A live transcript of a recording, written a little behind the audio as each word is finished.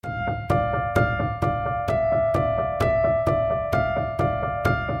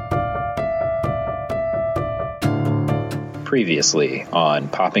Previously on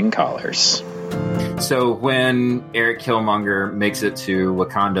Popping Collars. So when Eric Killmonger makes it to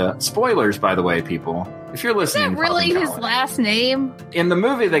Wakanda, spoilers, by the way, people, if you're listening, is that really his last name? In the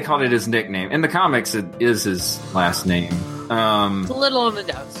movie, they called it his nickname. In the comics, it is his last name. It's a little on the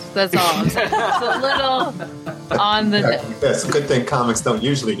nose. That's all I'm saying. It's a little on the nose. That's a good thing comics don't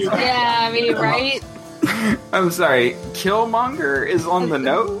usually do that. Yeah, I mean, right? I'm sorry, Killmonger is on the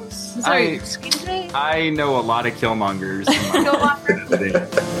nose? Sorry, excuse me? I know a lot of Killmongers.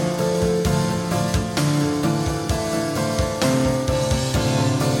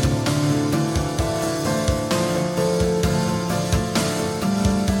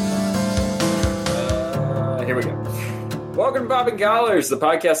 Here we go. Welcome to Popping Collars, the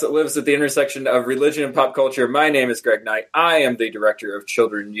podcast that lives at the intersection of religion and pop culture. My name is Greg Knight. I am the Director of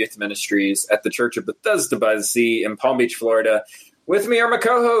Children and Youth Ministries at the Church of Bethesda by the Sea in Palm Beach, Florida. With me are my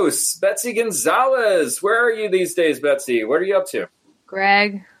co-hosts, Betsy Gonzalez. Where are you these days, Betsy? What are you up to?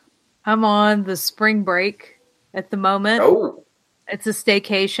 Greg, I'm on the spring break at the moment. Oh. It's a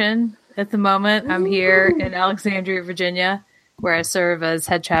staycation at the moment. I'm here in Alexandria, Virginia, where I serve as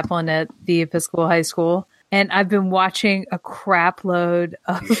head chaplain at the Episcopal High School. And I've been watching a crap load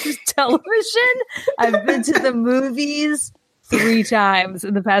of television. I've been to the movies 3 times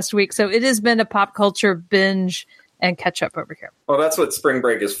in the past week. So it has been a pop culture binge and catch up over here. Well, that's what spring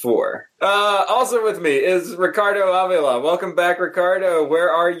break is for. Also with me is Ricardo Avila. Welcome back, Ricardo. Where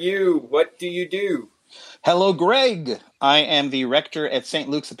are you? What do you do? Hello, Greg. I am the rector at St.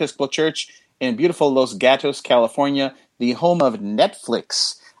 Luke's Episcopal Church in beautiful Los Gatos, California, the home of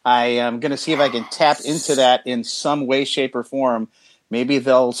Netflix. I am going to see if I can tap into that in some way, shape, or form. Maybe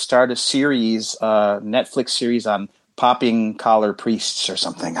they'll start a series, Netflix series on popping collar priests or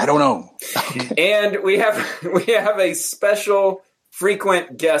something. I don't know. Okay. And we have a special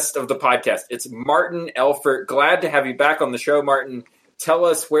frequent guest of the podcast. It's Martin Elfert. Glad to have you back on the show, Martin. Tell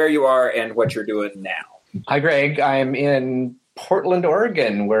us where you are and what you're doing now. Hi, Greg. I'm in Portland,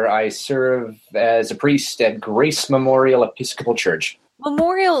 Oregon, where I serve as a priest at Grace Memorial Episcopal Church.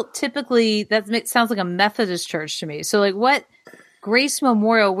 Memorial, typically, sounds like a Methodist church to me. So, like, what Grace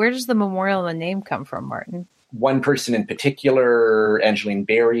Memorial, where does the memorial and the name come from, Martin? One person in particular, Angeline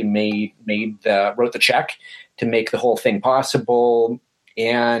Berry, wrote the check to make the whole thing possible.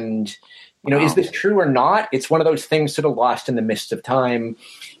 And, Is this true or not? It's one of those things sort of lost in the mist of time.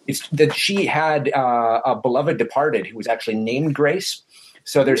 It's that she had a beloved departed who was actually named Grace.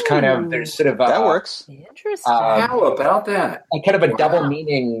 So there's that works. Interesting. How about that? Kind of a double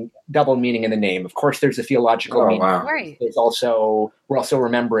meaning in the name. Of course, there's a theological meaning. Wow. Right. We're also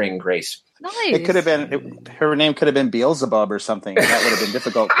remembering Grace. Nice. It could have been her name could have been Beelzebub or something. That would have been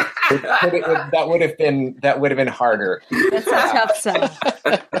difficult. that would have been harder. That's a tough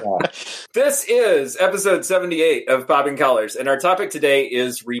sell. This is episode 78 of Popping Collars, and our topic today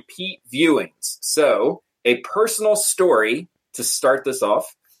is repeat viewings. So, a personal story to start this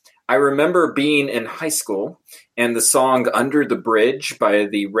off. I remember being in high school, and the song Under the Bridge by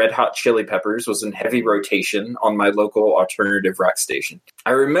the Red Hot Chili Peppers was in heavy rotation on my local alternative rock station.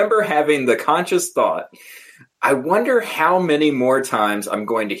 I remember having the conscious thought, I wonder how many more times I'm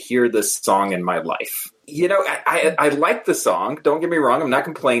going to hear this song in my life. I like the song. Don't get me wrong. I'm not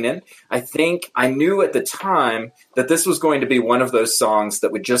complaining. I think I knew at the time that this was going to be one of those songs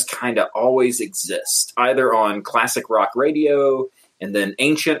that would just kind of always exist, either on classic rock radio and then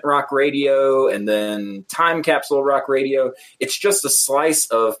ancient rock radio and then time capsule rock radio. It's just a slice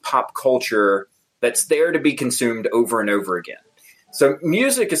of pop culture that's there to be consumed over and over again. So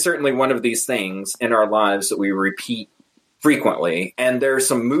music is certainly one of these things in our lives that we repeat frequently. And there are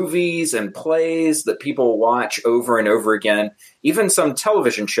some movies and plays that people watch over and over again. Even some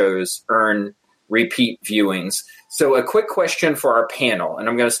television shows earn repeat viewings. So a quick question for our panel, and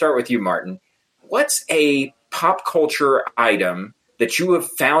I'm going to start with you, Martin. What's a pop culture item that you have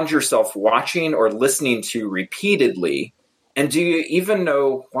found yourself watching or listening to repeatedly? And do you even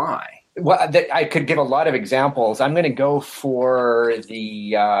know why? Well, I could give a lot of examples. I'm going to go for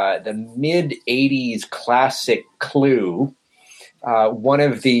the mid '80s classic Clue, one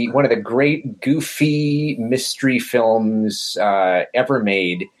of the great goofy mystery films ever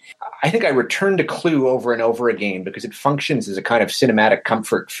made. I think I return to Clue over and over again because it functions as a kind of cinematic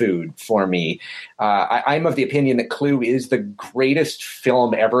comfort food for me. I'm of the opinion that Clue is the greatest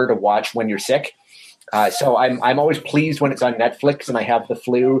film ever to watch when you're sick. So I'm always pleased when it's on Netflix and I have the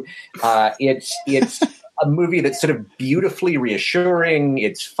flu. It's a movie that's sort of beautifully reassuring.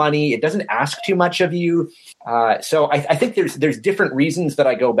 It's funny. It doesn't ask too much of you. So I think there's different reasons that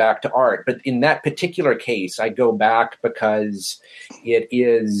I go back to art, but in that particular case, I go back because it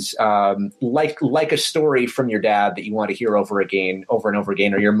is like a story from your dad that you want to hear over and over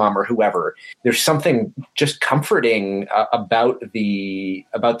again, or your mom or whoever. There's something just comforting about the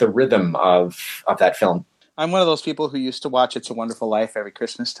rhythm of that film. I'm one of those people who used to watch It's a Wonderful Life every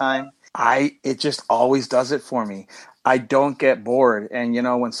Christmas time. It just always does it for me. I don't get bored. And,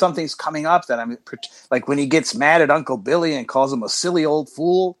 when something's coming up that I'm like when he gets mad at Uncle Billy and calls him a silly old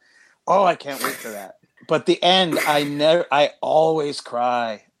fool. Oh, I can't wait for that. But the end, I always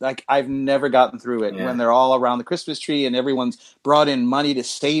cry. Like I've never gotten through it when they're all around the Christmas tree and everyone's brought in money to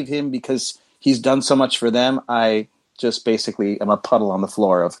save him because he's done so much for them. I just basically am a puddle on the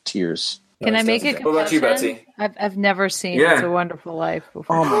floor of tears. Can I make a confession? What about you, Betsy? I've never seen It's a Wonderful Life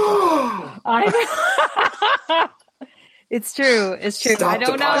before. Oh my God. It's true. It's true. Stop I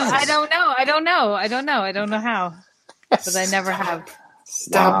don't know how. But I never have.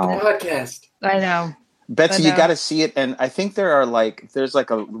 Stop the podcast. I know. Betsy, you got to see it. And I think there's like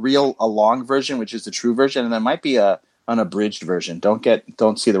a long version, which is the true version. And there might be an unabridged version.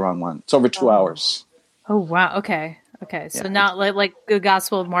 Don't see the wrong one. It's over 2 hours. Oh, wow. Okay. So not like the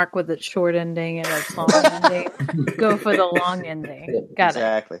Gospel of Mark with its short ending and its long ending. Go for the long ending. Got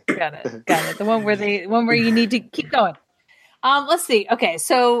it. The one where you need to keep going. Let's see. Okay,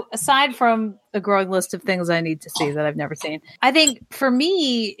 so aside from a growing list of things I need to see that I've never seen, I think for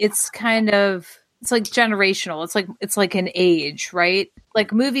me it's like generational. It's like an age, right?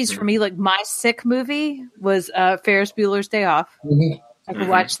 Like movies for me, like my sick movie was Ferris Bueller's Day Off. Mm-hmm. I could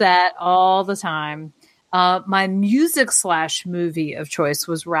watch that all the time. My music / movie of choice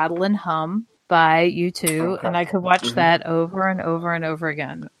was Rattle and Hum by U2, and I could watch that over and over and over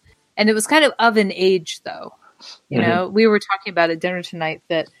again. And it was kind of an age, though. You know, we were talking about at dinner tonight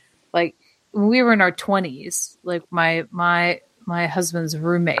that, like, when we were in our 20s, like my husband's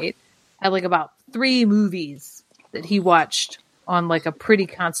roommate had like about 3 movies that he watched on like a pretty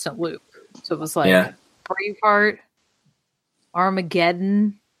constant loop. So it was like Braveheart,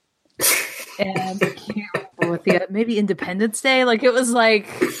 Armageddon. And I can't remember what maybe Independence Day. Like it was like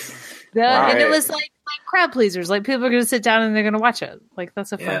and it was like crowd pleasers. Like people are going to sit down and they're going to watch it. Like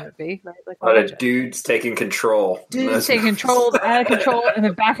that's a fun movie. Right? Like, a lot of dudes taking control. Dudes taking control, out of control, and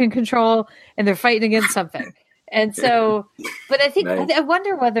they're back in control, and they're fighting against something. And so, but I think I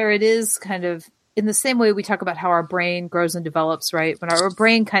wonder whether it is kind of in the same way we talk about how our brain grows and develops. Right, when our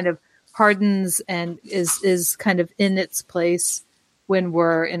brain kind of hardens and is kind of in its place when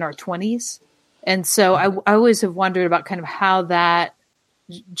we're in our 20s. And so I always have wondered about kind of how that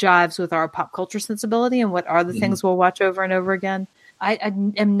jives with our pop culture sensibility and what are the things we'll watch over and over again. I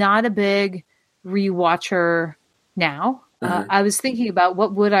am not a big rewatcher now. I was thinking about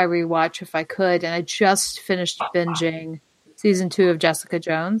what would I rewatch if I could, and I just finished binging season 2 of Jessica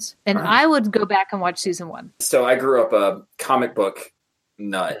Jones, and I would go back and watch season 1. So I grew up a comic book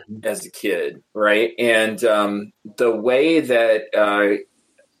nut as a kid, right? And the way that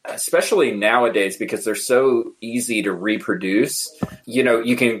especially nowadays, because they're so easy to reproduce,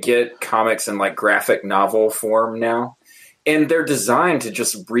 you can get comics in like graphic novel form now, and they're designed to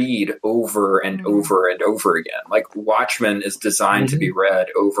just read over and over and over again. Like Watchmen is designed to be read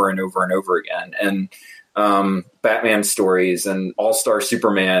over and over and over again, and Batman stories and All-Star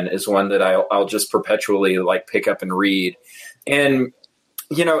Superman is one that I'll just perpetually like pick up and read. And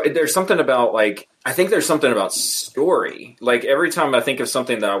there's something about I think there's something about story. Like every time I think of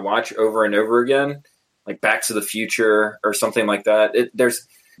something that I watch over and over again, like Back to the Future or something like that,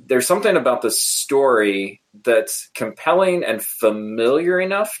 there's something about the story that's compelling and familiar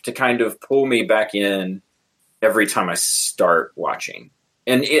enough to kind of pull me back in every time I start watching.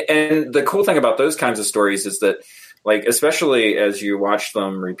 And the cool thing about those kinds of stories is that, like, especially as you watch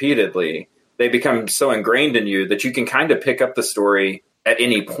them repeatedly, they become so ingrained in you that you can kind of pick up the story at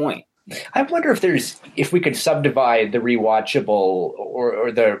any point. I wonder if we could subdivide the rewatchable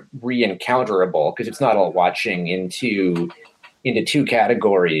or the re-encounterable, because it's not all watching, into 2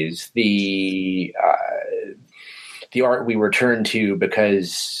 categories. The art we return to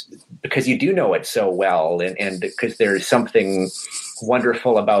because you do know it so well, and because there's something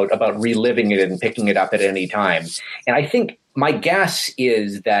wonderful about reliving it and picking it up at any time. And I think my guess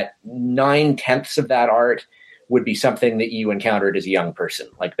is that 9/10 of that art would be something that you encountered as a young person,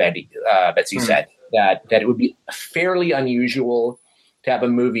 like Betsy said, that it would be fairly unusual to have a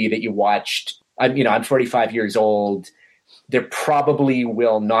movie that you watched. I'm 45 years old. There probably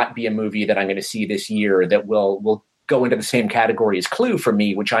will not be a movie that I'm going to see this year that will go into the same category as Clue for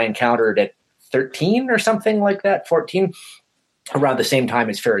me, which I encountered at 13 or something like that, 14, around the same time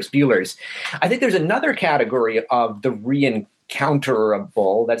as Ferris Bueller's. I think there's another category of the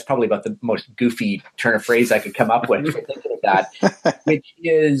reencounterable. That's probably about the most goofy turn of phrase I could come up with for thinking of that, which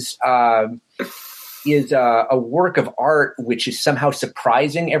is a work of art which is somehow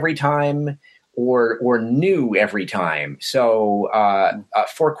surprising every time or new every time. So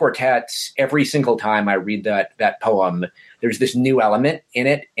Four Quartets, every single time I read that poem, there's this new element in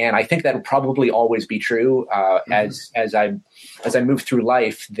it, and I think that will probably always be true. As I move through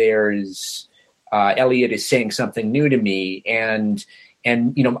life, there's Eliot is saying something new to me, and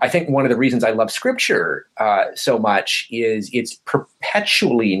I think one of the reasons I love Scripture so much is it's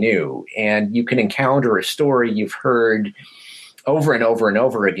perpetually new, and you can encounter a story you've heard over and over and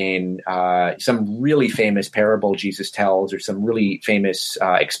over again, some really famous parable Jesus tells, or some really famous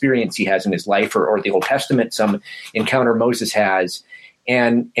experience he has in his life, or the Old Testament, some encounter Moses has,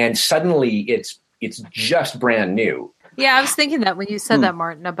 and suddenly it's just brand new. Yeah, I was thinking that when you said that,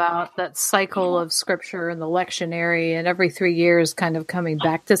 Martin, about that cycle of Scripture and the lectionary, and every 3 years kind of coming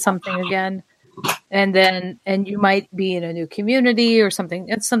back to something again. And you might be in a new community or something.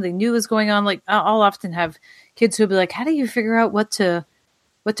 It's something new is going on. Like I'll often have kids who'll be like, "How do you figure out what to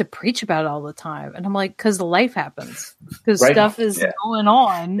preach about all the time?" And I'm like, "Because the life happens. Because stuff is going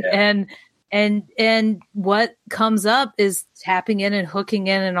on, and what comes up is tapping in and hooking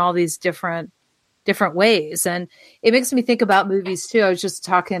in all these different ways." And it makes me think about movies too. I was just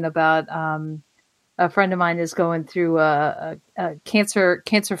talking about a friend of mine is going through a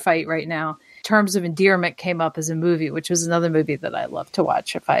cancer fight right now. Terms of Endearment came up as a movie, which was another movie that I love to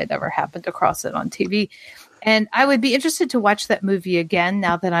watch if I had ever happened across it on TV. And I would be interested to watch that movie again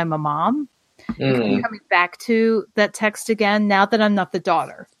now that I'm a mom. Coming back to that text again now that I'm not the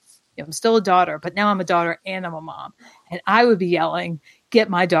daughter. I'm still a daughter, but now I'm a daughter and I'm a mom. And I would be yelling,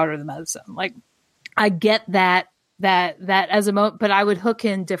 "Get my daughter the medicine." Like I get that as a moment, but I would hook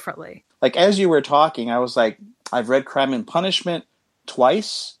in differently. Like as you were talking, I was like, I've read Crime and Punishment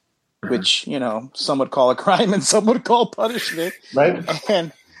twice, which, some would call a crime and some would call punishment. Right.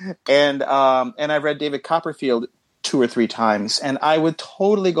 And I've read David Copperfield 2 or 3 times, and I would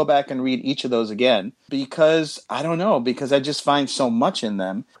totally go back and read each of those again because I just find so much in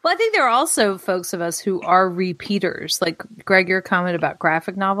them. Well, I think there are also folks of us who are repeaters. Like Greg, your comment about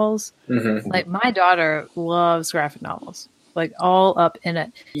graphic novels. Mm-hmm. Like my daughter loves graphic novels. Like all up in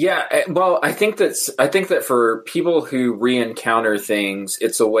it. Yeah, well, I think that for people who re-encounter things,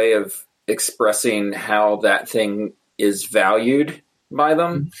 it's a way of expressing how that thing is valued by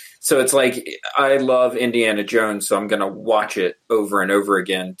them. So it's like, I love Indiana Jones, so I'm going to watch it over and over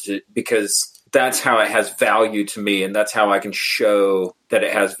again because that's how it has value to me, and that's how I can show that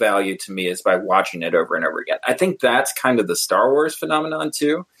it has value to me is by watching it over and over again. I think that's kind of the Star Wars phenomenon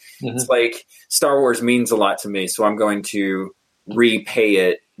too. Mm-hmm. It's like Star Wars means a lot to me, so I'm going to repay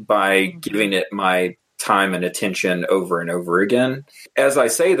it by giving it my time and attention over and over again. As I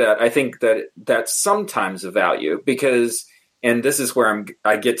say that, I think that that's sometimes a value because, and this is where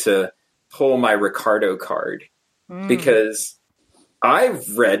I get to pull my Ricardo card because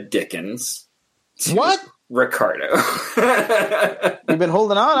I've read Dickens. What? Ricardo. You've been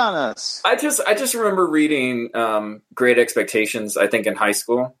holding on us. I just remember reading Great Expectations, I think in high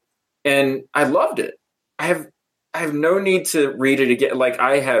school. And I loved it. I have no need to read it again. Like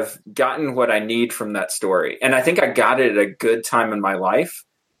I have gotten what I need from that story. And I think I got it at a good time in my life.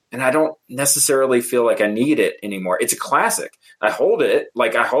 And I don't necessarily feel like I need it anymore. It's a classic. I hold it.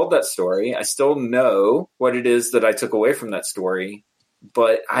 Like I hold that story. I still know what it is that I took away from that story.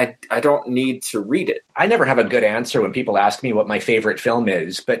 But I don't need to read it. I never have a good answer when people ask me what my favorite film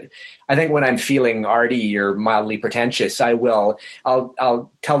is, but I think when I'm feeling arty or mildly pretentious, I'll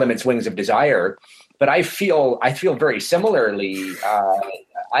tell them it's Wings of Desire. But I feel very similarly.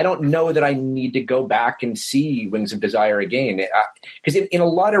 I don't know that I need to go back and see Wings of Desire again because in a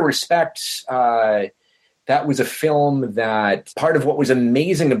lot of respects, that was a film that part of what was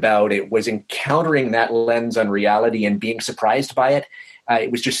amazing about it was encountering that lens on reality and being surprised by it. It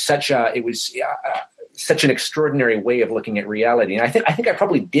was just such an extraordinary way of looking at reality. And I think I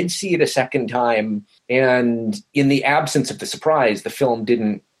probably did see it a second time. And in the absence of the surprise, the film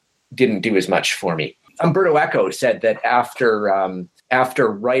didn't do as much for me. Umberto Eco said that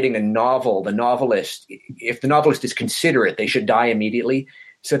after writing a novel, if the novelist is considerate, they should die immediately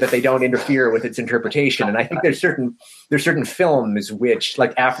so that they don't interfere with its interpretation. And I think there's certain films which,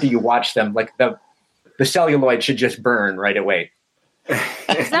 like after you watch them, like the celluloid should just burn right away.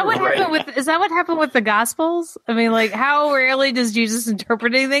 Is that what happened with the Gospels? I mean, like how rarely does Jesus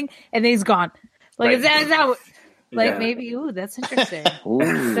interpret anything and then he's gone? Like is that Like Yeah. maybe, that's interesting.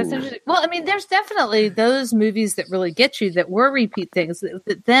 Ooh. That's interesting. Well, I mean, there's definitely those movies that really get you that were repeat things.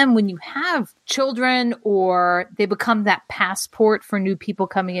 That then, when you have children or they become that passport for new people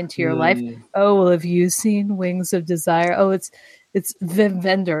coming into your life. Oh, well, have you seen Wings of Desire? Oh, it's Wim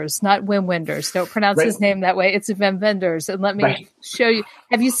Wenders, not Wim Wenders. Don't pronounce his name that way. It's Wim Wenders. And let me show you.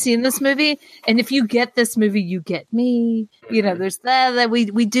 Have you seen this movie? And if you get this movie, you get me. You know, there's that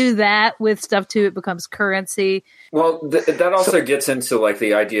we do that with stuff too. It becomes currency. Well, that also gets into like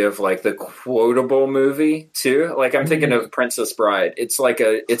the idea of like the quotable movie too. Like I'm thinking of Princess Bride. It's like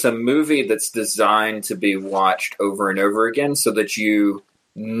it's a movie that's designed to be watched over and over again so that you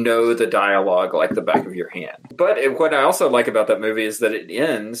know the dialogue like the back of your hand. But what I also like about that movie is that it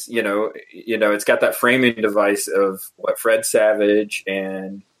ends, it's got that framing device of Fred Savage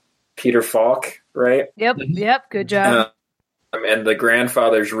and Peter Falk, right? Yep. Good job. And the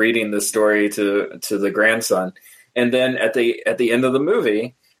grandfather's reading the story to the grandson. And then at the end of the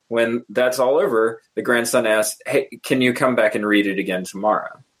movie, when that's all over, the grandson asks, "Hey, can you come back and read it again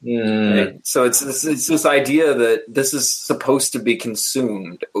tomorrow?" Right? So it's this idea that this is supposed to be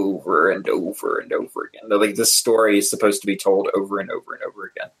consumed over and over and over again. Like this story is supposed to be told over and over and over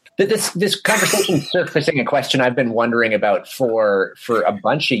again. This conversation surfacing a question I've been wondering about for a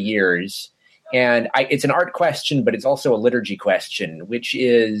bunch of years. And it's an art question, but it's also a liturgy question, which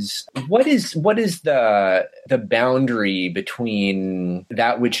is what is the boundary between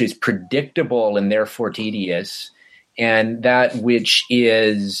that which is predictable and therefore tedious, and that which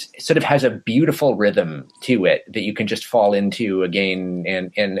is sort of has a beautiful rhythm to it that you can just fall into again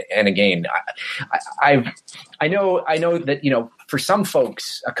and again. I know that for some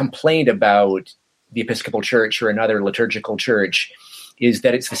folks a complaint about the Episcopal Church or another liturgical church is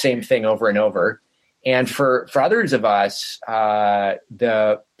that it's the same thing over and over. And for others of us,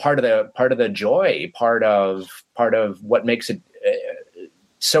 the part of the joy, part of what makes it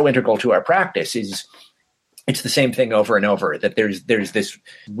so integral to our practice is it's the same thing over and over, that there's this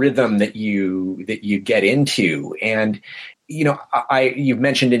rhythm that you get into. And you've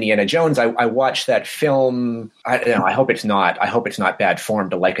mentioned Indiana Jones. I watched that film. I hope it's not bad form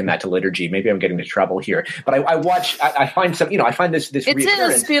to liken that to liturgy. Maybe I'm getting into trouble here. But I find this. It's in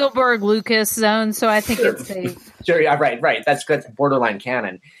a Spielberg Lucas zone, so I think it's safe. Sure, yeah, right. That's borderline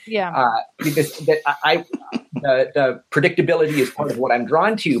canon. Yeah. Because the predictability is part of what I'm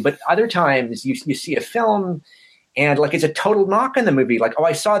drawn to. But other times you see a film and like it's a total knock on the movie. Like,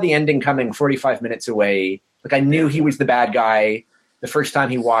 I saw the ending coming 45 minutes away. Like I knew he was the bad guy the first time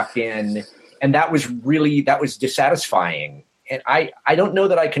he walked in, and that was dissatisfying. And I don't know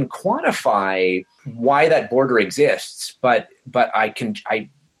that I can quantify why that border exists, but I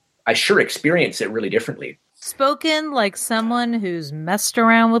sure experience it really differently. Spoken like someone who's messed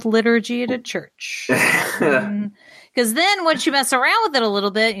around with liturgy at a church. Because then once you mess around with it a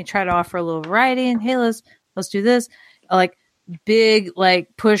little bit, you try to offer a little variety and hey, let's do this. Like big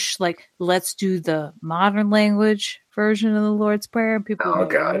push, let's do the modern language version of the Lord's Prayer. And people are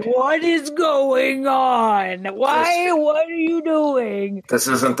God, what is going on? Why? What are you doing? This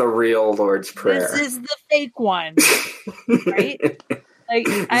isn't the real Lord's Prayer. This is the fake one, right?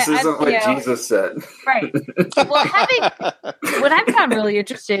 This isn't what Jesus said. Right. Well, what I've found really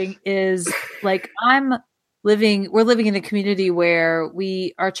interesting is we're living in a community where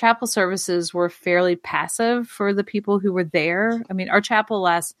our chapel services were fairly passive for the people who were there. I mean, our chapel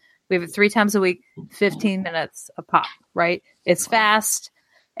we have it 3 times a week, 15 minutes a pop, right? It's fast.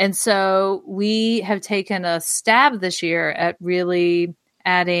 And so we have taken a stab this year at really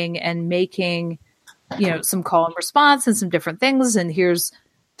adding and making, some call and response and some different things. And here's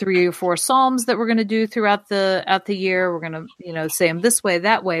 3 or 4 psalms that we're going to do throughout the year. We're going to, say them this way,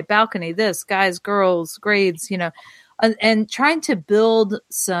 that way, balcony, this, guys, girls, grades, and trying to build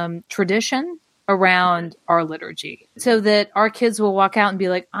some tradition around our liturgy so that our kids will walk out and be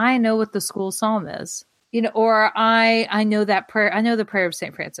like, I know what the school psalm is, or I know that prayer. I know the prayer of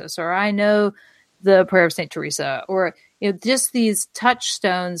St. Francis, or I know the prayer of St. Teresa, or just these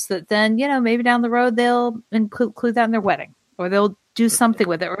touchstones that then, maybe down the road they'll include that in their wedding, or they'll do something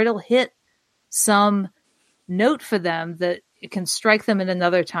with it, or it'll hit some note for them that it can strike them in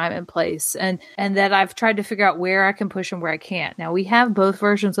another time and place. And that I've tried to figure out where I can push and where I can't. Now we have both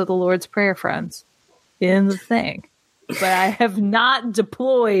versions of the Lord's Prayer, friends, in the thing, but I have not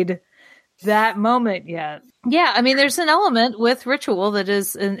deployed that moment yet. Yeah. I mean, there's an element with ritual that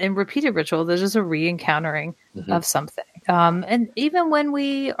is in repeated ritual, that is a re-encountering of something. And even when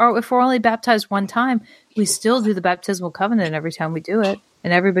if we're only baptized one time, we still do the baptismal covenant every time we do it,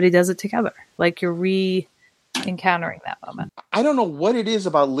 and everybody does it together. Like you're re-encountering that moment. I don't know what it is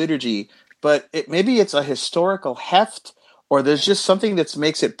about liturgy, but maybe it's a historical heft, or there's just something that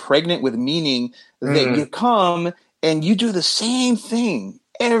makes it pregnant with meaning that you come and you do the same thing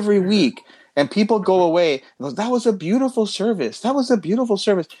every week. And people go away and go, that was a beautiful service. That was a beautiful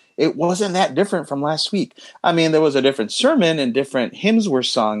service. It wasn't that different from last week. I mean, there was a different sermon and different hymns were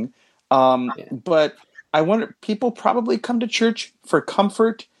sung. But I wonder, people probably come to church for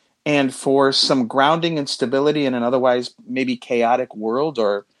comfort and for some grounding and stability in an otherwise maybe chaotic world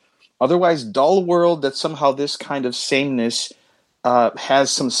or otherwise dull world, that somehow this kind of sameness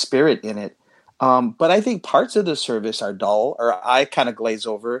has some spirit in it. But I think parts of the service are dull, or I kind of glaze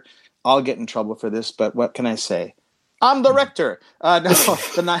over. I'll get in trouble for this, but what can I say? I'm the rector. Deploy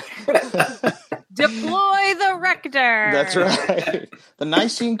the rector. That's right. The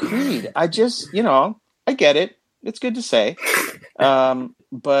Nicene Creed. I just, I get it. It's good to say.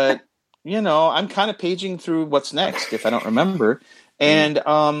 But, I'm kind of paging through what's next if I don't remember. And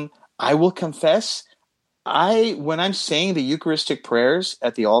I will confess, when I'm saying the Eucharistic prayers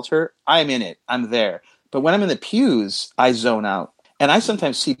at the altar, I'm in it. I'm there. But when I'm in the pews, I zone out. And I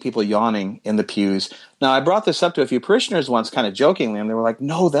sometimes see people yawning in the pews. Now, I brought this up to a few parishioners once kind of jokingly, and they were like,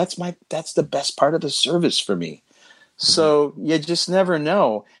 no, that's the best part of the service for me. So you just never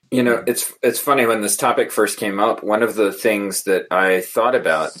know. It's funny, when this topic first came up, one of the things that I thought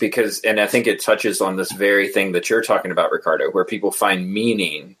about, and I think it touches on this very thing that you're talking about, Ricardo, where people find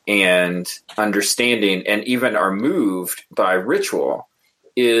meaning and understanding and even are moved by ritual,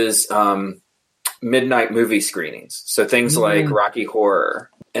 is midnight movie screenings. So things like Rocky Horror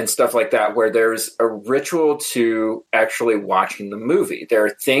and stuff like that, where there's a ritual to actually watching the movie. There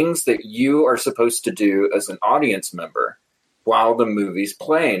are things that you are supposed to do as an audience member while the movie's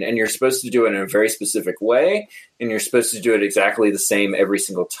playing, and you're supposed to do it in a very specific way, and you're supposed to do it exactly the same every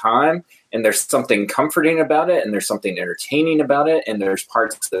single time. And there's something comforting about it, and there's something entertaining about it, and there's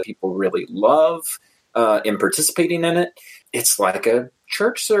parts that people really love in participating in it. It's like a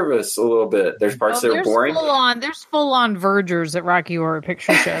church service a little bit. There's parts that are boring. There's full-on vergers at Rocky Horror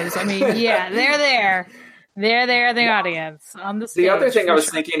Picture Shows. I mean, yeah, they're there. They're there in the audience on the stage. The other thing I was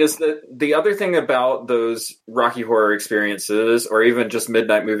thinking is that the other thing about those Rocky Horror experiences, or even just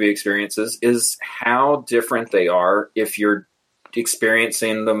midnight movie experiences, is how different they are if you're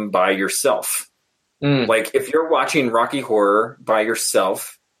experiencing them by yourself. Like, if you're watching Rocky Horror by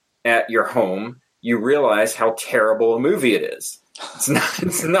yourself at your home, you realize how terrible a movie it is.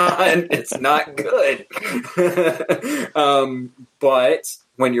 It's not good. But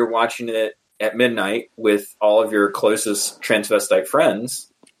when you're watching it at midnight with all of your closest transvestite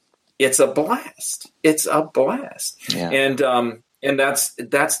friends, it's a blast. It's a blast. Yeah. And that's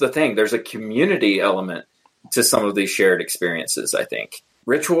the thing. There's a community element to some of these shared experiences, I think.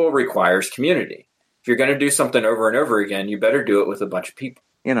 Ritual requires community. If you're going to do something over and over again, you better do it with a bunch of people.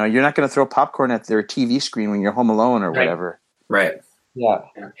 You're not going to throw popcorn at their TV screen when you're home alone or whatever. Right. Yeah.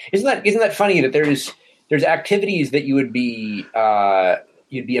 Isn't that funny that there's activities that you would be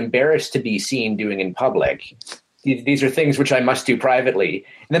you'd be embarrassed to be seen doing in public. These are things which I must do privately.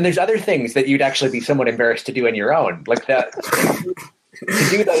 And then there's other things that you'd actually be somewhat embarrassed to do on your own. Like that, to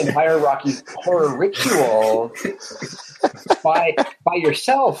do the entire Rocky Horror ritual by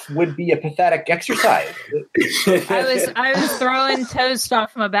yourself would be a pathetic exercise. I was throwing toast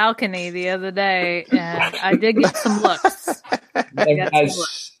off my balcony the other day, and I did get some looks.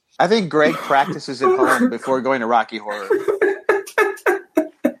 I think Greg practices at home before going to Rocky Horror.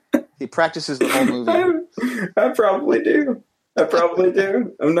 He practices the whole movie. I probably do.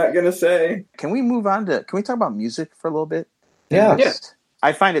 I'm not going to say. Can we talk about music for a little bit? Yeah.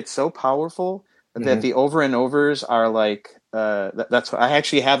 I find it so powerful that the over and overs are like, that's I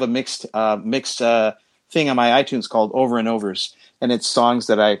actually have a mixed thing on my iTunes called Over and Overs, and it's songs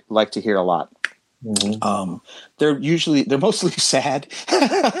that I like to hear a lot. They're mostly sad,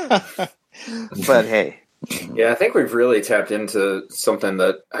 but hey. Yeah, I think we've really tapped into something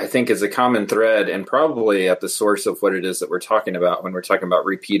that I think is a common thread and probably at the source of what it is that we're talking about when we're talking about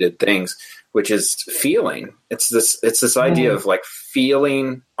repeated things, which is feeling. It's this idea of like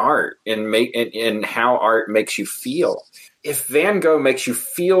feeling art and how art makes you feel. If Van Gogh makes you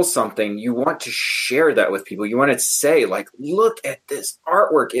feel something, you want to share that with people. You want to say, like, look at this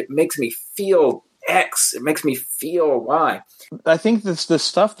artwork. It makes me feel X. It makes me feel Y. I think that's the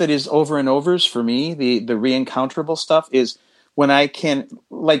stuff that is over and overs for me, the reencounterable stuff, is when I can,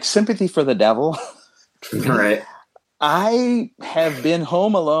 like Sympathy for the Devil. Right. I have been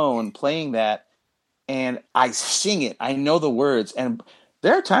home alone playing that, and I sing it. I know the words, and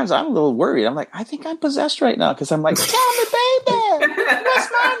there are times I'm a little worried. I'm like, I think I'm possessed right now, because I'm like, tell me, baby, what's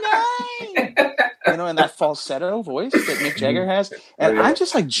my name? and that falsetto voice that Mick Jagger has, and I'm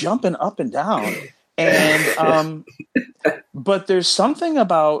just like jumping up and down. And but there's something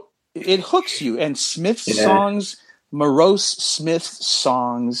about it hooks you. And Smith's songs, morose Smith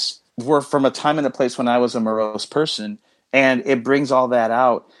songs, were from a time and a place when I was a morose person, and it brings all that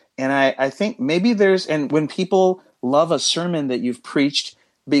out. And I think maybe and when people love a sermon that you've preached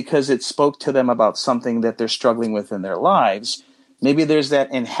because it spoke to them about something that they're struggling with in their lives, maybe there's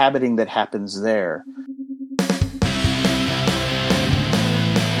that inhabiting that happens there.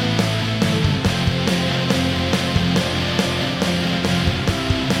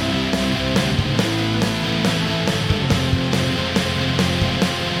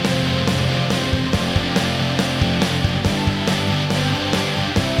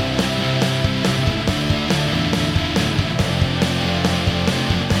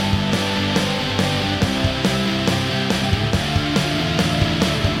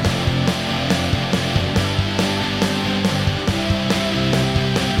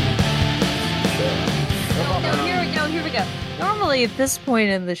 At this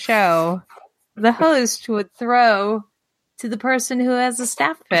point in the show, the host would throw to the person who has a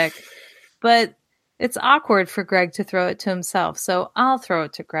staff pick, but it's awkward for Greg to throw it to himself, so I'll throw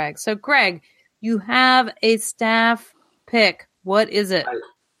it to Greg. So Greg, you have a staff pick. What is it?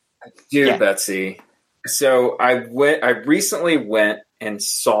 Betsy. So I recently went and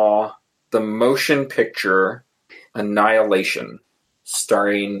saw the motion picture Annihilation,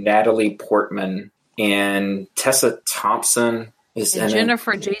 starring Natalie Portman and Tessa Thompson.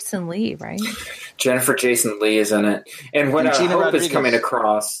 Jennifer Jason Leigh, right? Jennifer Jason Leigh is in it. And what I hope is coming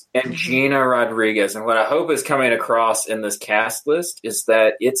across, and Gina Rodriguez, and what I hope is coming across in this cast list is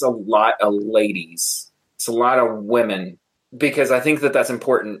that it's a lot of ladies. It's a lot of women, because I think that that's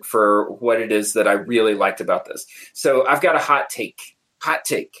important for what it is that I really liked about this. So I've got a hot take. Hot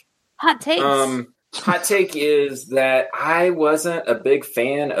takes. Hot take is that I wasn't a big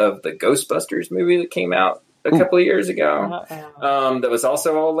fan of the Ghostbusters movie that came out a couple of years ago, that was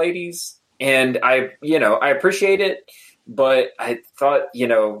also all ladies. And I appreciate it, but I thought,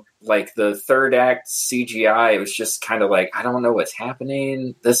 like the third act CGI, it was just kind of like, I don't know what's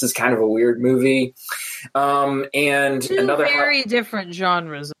happening. This is kind of a weird movie. And two another very different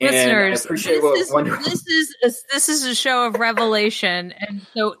genres. Listeners, this is a show of revelation. And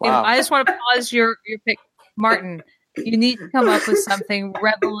so I just want to pause your pick, Martin. You need to come up with something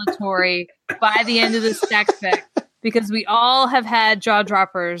revelatory by the end of this stack pick, because we all have had jaw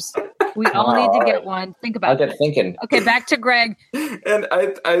droppers. We all need to get one. Think about it. I'll get thinking. Okay, back to Greg. And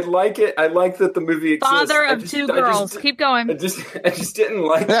I like it. I like that the movie exists. Father of two girls. Keep going. I just didn't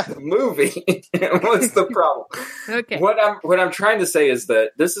like the movie. What's the problem? Okay. What I'm trying to say is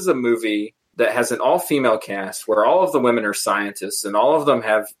that this is a movie that has an all-female cast where all of the women are scientists and all of them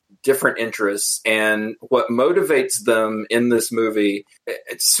have different interests, and what motivates them in this movie,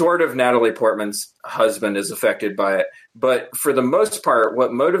 it's sort of Natalie Portman's husband is affected by it, but for the most part,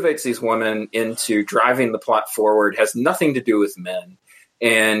 what motivates these women into driving the plot forward has nothing to do with men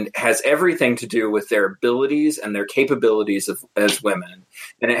and has everything to do with their abilities and their capabilities as women.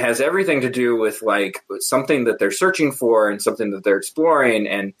 And it has everything to do with like something that they're searching for and something that they're exploring.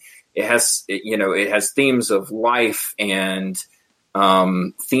 And it has themes of life and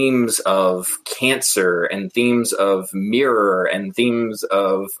themes of cancer and themes of mirror and themes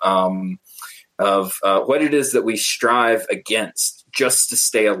of what it is that we strive against just to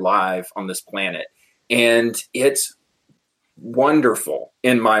stay alive on this planet. And it's wonderful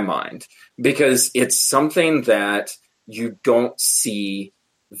in my mind because it's something that you don't see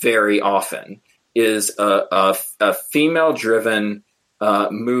very often, is a female driven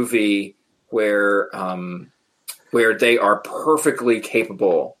movie where they are perfectly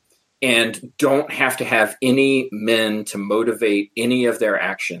capable and don't have to have any men to motivate any of their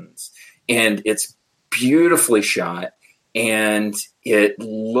actions. And it's beautifully shot and it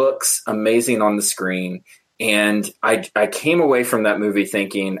looks amazing on the screen. And I came away from that movie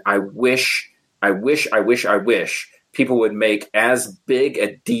thinking, I wish people would make as big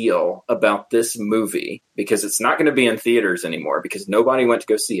a deal about this movie, because it's not going to be in theaters anymore because nobody went to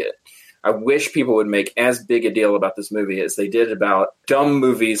go see it. I wish people would make as big a deal about this movie as they did about dumb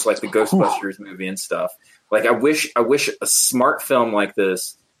movies like the Ghostbusters movie and stuff. Like I wish a smart film like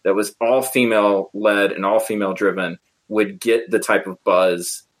this that was all female led and all female driven would get the type of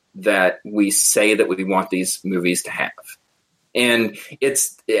buzz that we say that we want these movies to have. And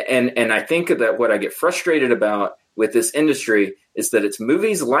and I think that what I get frustrated about with this industry is that it's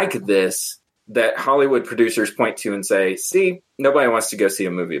movies like this that Hollywood producers point to and say, see, nobody wants to go see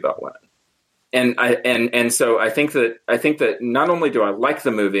a movie about women. And so I think that not only do I like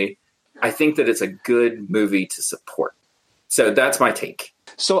the movie, I think that it's a good movie to support. So that's my take.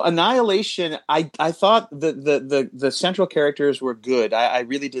 So Annihilation, I thought the central characters were good. I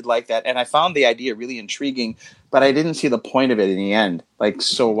really did like that, and I found the idea really intriguing, but I didn't see the point of it in the end. Like,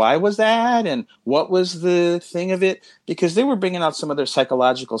 so why was that, and what was the thing of it? Because they were bringing out some of their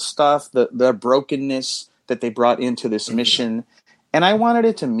psychological stuff, the brokenness that they brought into this mission, and I wanted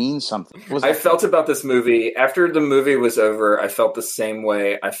it to mean something. I felt about this movie, after the movie was over, I felt the same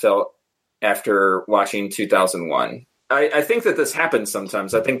way I felt after watching 2001. I think that this happens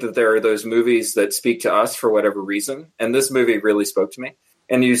sometimes. I think that there are those movies that speak to us for whatever reason, and this movie really spoke to me.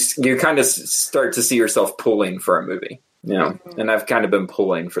 And you kind of start to see yourself pulling for a movie, you know. And I've kind of been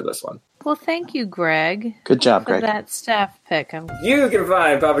pulling for this one. Well, thank you, Greg. Good job, for Greg. that staff pick. You can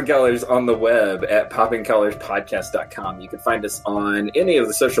find Popping Colors on the web at poppingcolorspodcast.com. You can find us on any of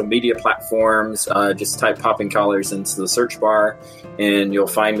the social media platforms. Just type Popping Colors into the search bar, and you'll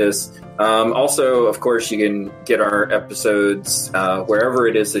find us. Also, of course, you can get our episodes wherever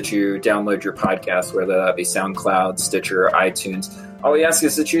it is that you download your podcast, whether that be SoundCloud, Stitcher, or iTunes. All we ask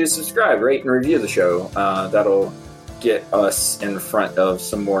is that you subscribe, rate, and review the show. That'll get us in front of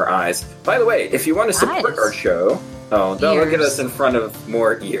some more eyes. By the way, if you want to support our show, that'll get us in front of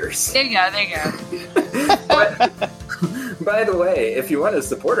more ears. There you go. But, by the way, if you want to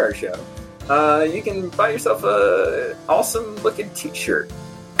support our show, you can buy yourself a awesome looking t-shirt.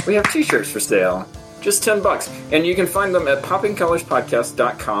 We have t-shirts for sale. Just $10. And you can find them at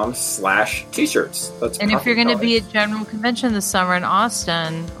poppingcolorspodcast.com/t-shirts. And if you're going to be at General Convention this summer in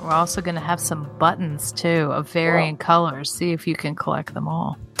Austin, we're also going to have some buttons, too, of varying colors. See if you can collect them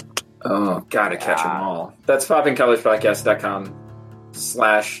all. Oh, gotta catch them all. That's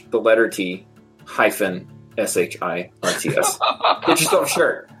poppingcolorspodcast.com/the letter T hyphen SHIRTS. Get yourself a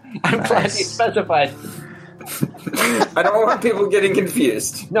shirt. I'm glad you specified. I don't want people getting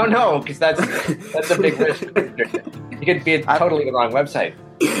confused. No, because that's a big risk. You could be at totally the wrong website.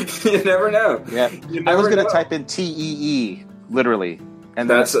 You never know. Yeah, I was going to type in TEE, literally, and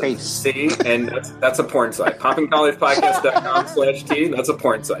that's space. See, and that's a porn site. poppingcolorspodcast.com/T. That's a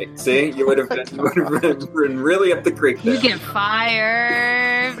porn site. See, you would have been really up the creek there. You get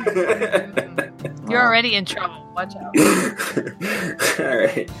fired. You're already in trouble. Watch out. All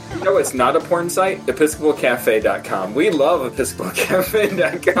right. You know what's not a porn site? EpiscopalCafe.com. We love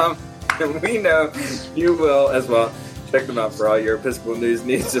EpiscopalCafe.com, and we know you will as well. Check them out for all your Episcopal news,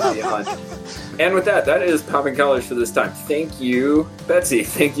 needs, and beyond. And with that is Popping Colors for this time. Thank you, Betsy.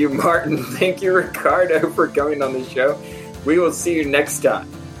 Thank you, Martin. Thank you, Ricardo, for coming on the show. We will see you next time.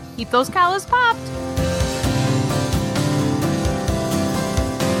 Keep those collars popped.